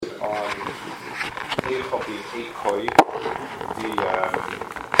on Eicha being Eikoi. The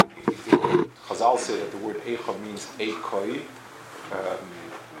Chazal say that the word Eicha means Eikoi.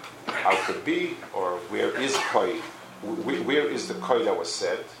 How could be, or where is Koi? Where is the Koi that was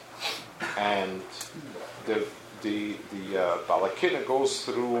said? And the Balakina goes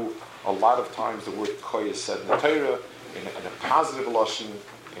through a lot of times the word Koi is said in the Torah in a positive lashon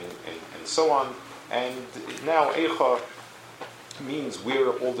and so on. And now Eicha means where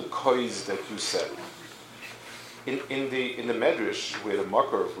are all the Kois that you said. In the Medrash, where the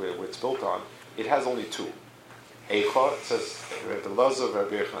Makar, where it's built on, it has only two. Eicha, it says Rebbe Elazar,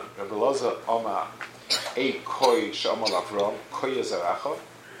 Rebbe Yochanan. Rebbe Elazar Ama Eikoi She'amal Avram Koi Zeracha.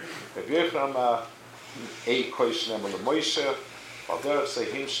 Rebbe Yochanan Ama Eikoi She'amal Moshe Al Derech Se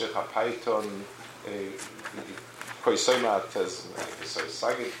Himshech HaPaiton Koi Soima Tez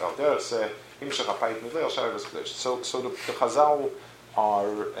Sagit Al Derech Se Himshech HaPaiton Midlei Al Shari V'Sklesh. So the Chazal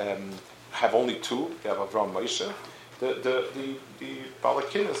have only two. They have Avram Moshe. The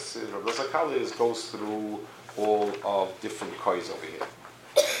Balakinis, Rabbi Zakalis, goes through all of different kois over here.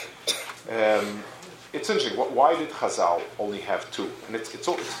 It's interesting. Why did Chazal only have two? And it's a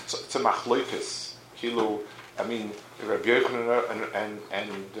machloikis. Kilu, I mean, Rabbi Yochanan and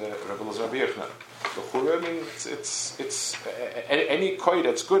Rabbi Elazar Rabbi Yochanan. The Chura, I mean, it's any koi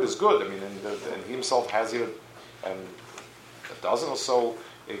that's good is good. I mean, and he himself has here a dozen or so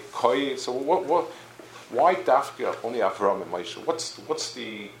koi. So what? Why Dafka only Avram and Moshe? What's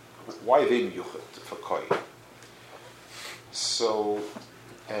the why they miyuchet for koi? So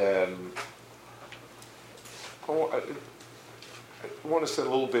I want to say a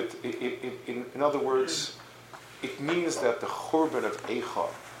little bit. In other words, it means that the churban of Eicha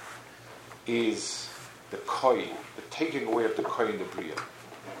is the koi, the taking away of the koi in the bria.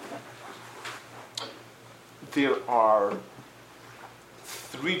 There are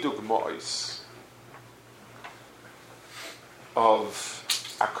three dugma'is of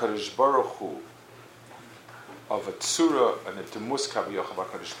HaKadosh Baruch Hu, of a tzura and a demus kaviyach of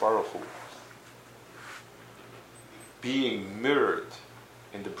HaKadosh Baruch Hu being mirrored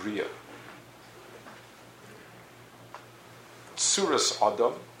in the bria. Tzuras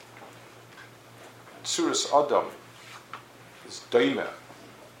Adam is Doime,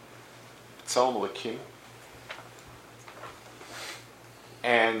 B'Tselem Elokim,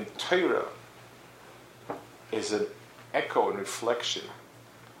 and Torah is an echo and reflection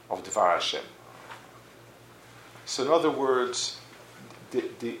of Dvar Hashem. So in other words, the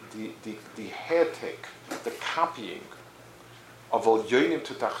hetek, the copying of Al Yonim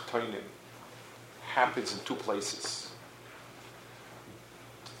to Tachtonim happens in two places.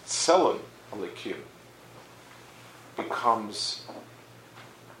 Tselem Elokim becomes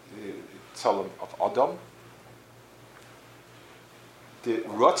the Tselem of Adam. The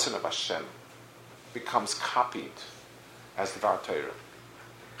Ratzon of Hashem becomes copied as the Dvar Torah.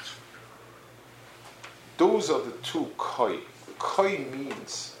 Those are the two koi. Koi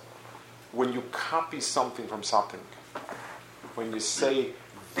means when you copy something from something. When you say,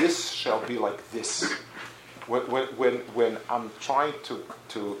 this shall be like this. When I'm trying to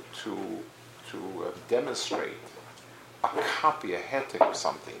demonstrate a copy, a hetek of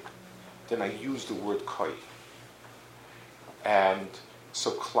something, then I use the word koi. And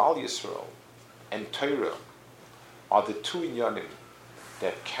so Klal Yisrael and Torah are the two inyanim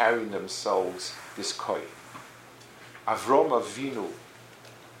that carry in themselves this koi. Avram Avinu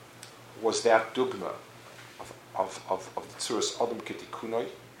was that dugma of the tzuras Adam Ketikunoi.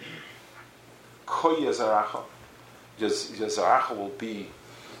 Koi Yazaracha. Yazaracha will be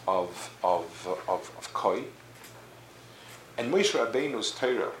of koi. And Moshe Rabbeinu's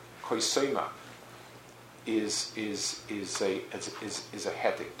Torah, Koi Seima, is a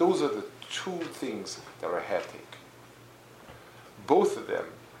hetek. Those are the two things that are hetek. Both of them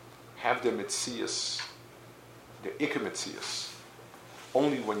have their mitzias, their ikar mitzias,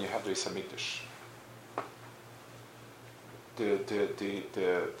 only when you have the Beis Hamikdash.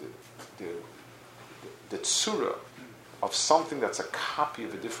 The tzura of something that's a copy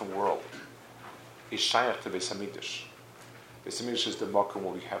of a different world is shayach to Beis Hamikdash. Beis Hamikdash is the makom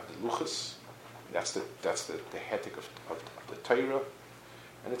where we have the luchas. That's the hetek of the Torah,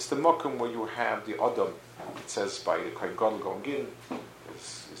 and it's the makom where you have the Adam. It says by the Kohen Gadol going in,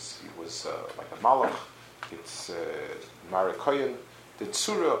 he was like a malach. It's Mara Kohen. The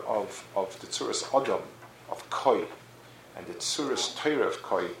tzura of the tzuras Adam of Koi, and the tzuras Torah of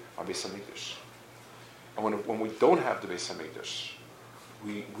Koi are Beis Hamikdash. And when we don't have the Beis Hamikdash,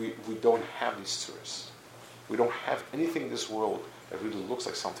 we don't have these tzuras. We don't have anything in this world that really looks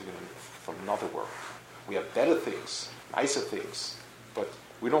like something from another world. We have better things, nicer things, but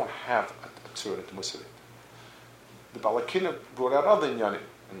We don't have a Tzur Musar. The Balakina brought out other inyanim,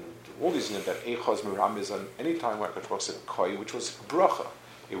 and all these inyanim that Eichaz Miramiz, and any time where HaKadosh said Koi, which was a bracha.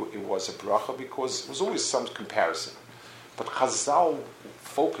 It was a bracha because it was always some comparison. But Chazal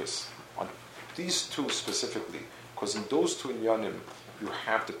focus on these two specifically, because in those two inyanim, you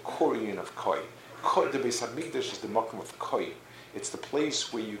have the core inyan of Koi. The Beis HaMikdash is the makom of Koi. It's the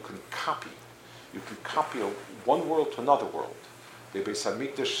place where you can copy. You can copy one world to another world. The Beis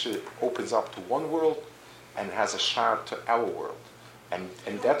HaMikdash opens up to one world and has a shar to our world. And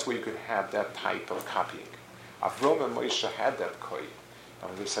that's where you can have that type of copying. Avram and Moshe had that Koi. Now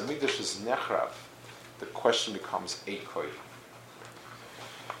when the Beis HaMikdash is nechrav, the question becomes a Koi.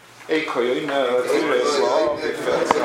 A Koi,